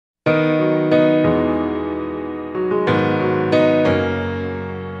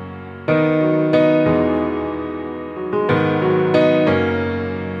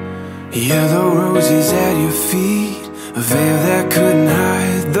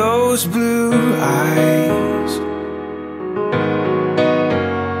eyes.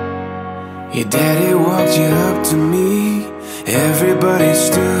 Your daddy walked you up to me. Everybody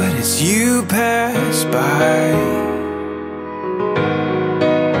stood as you passed by.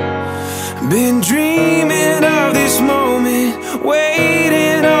 Been dreaming of this moment,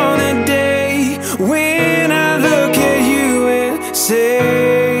 waiting on a day when I look at you and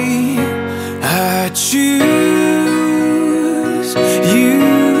say, I choose you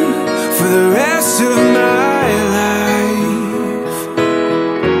for the rest of my life.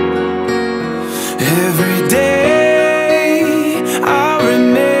 Every day I'll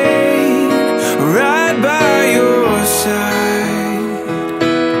remain right by your side.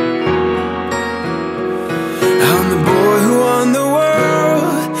 I'm the boy who won the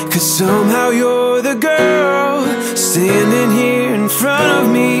world, 'cause somehow you're the girl standing here in front of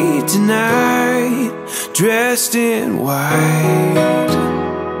me tonight, dressed in white.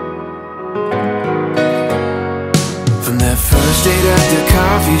 From that first date at the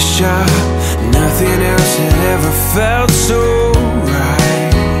coffee shop, nothing else had ever felt so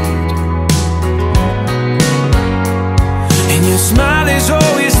right. And your smile has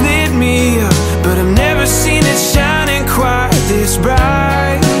always lit me up, but I've never seen it shining quite this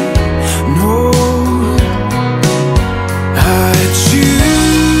bright. No, I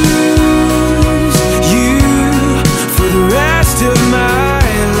choose you for the rest of my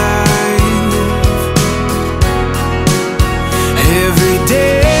life. Every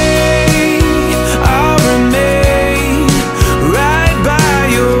day I'll remain right by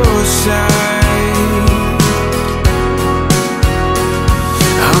your side.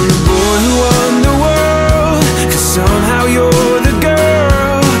 I'm the boy who won the world, 'cause somehow you're the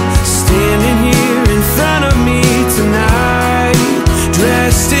girl standing here in front of me tonight,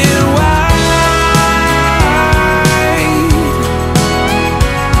 dressed in white.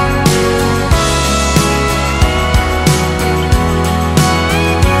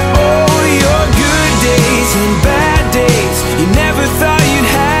 Oh, your good days and bad days, you never thought you'd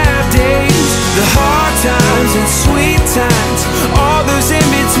have days. The hard times and sweet times, all those in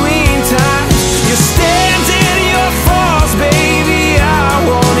between times. Your standing, your falls, baby, I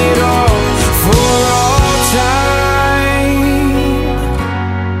want it all for all time.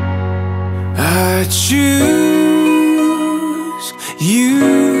 I choose you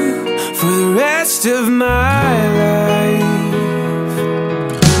for the rest of my life.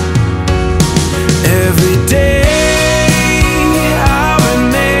 Every day I'll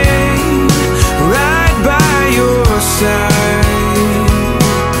remain right by your side.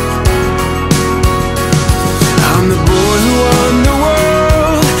 I'm the boy who won the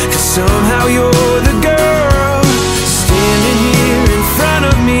world, 'cause somehow you're the girl standing here in front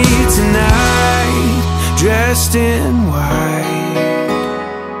of me tonight, dressed in white,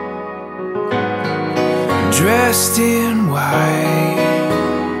 dressed in white.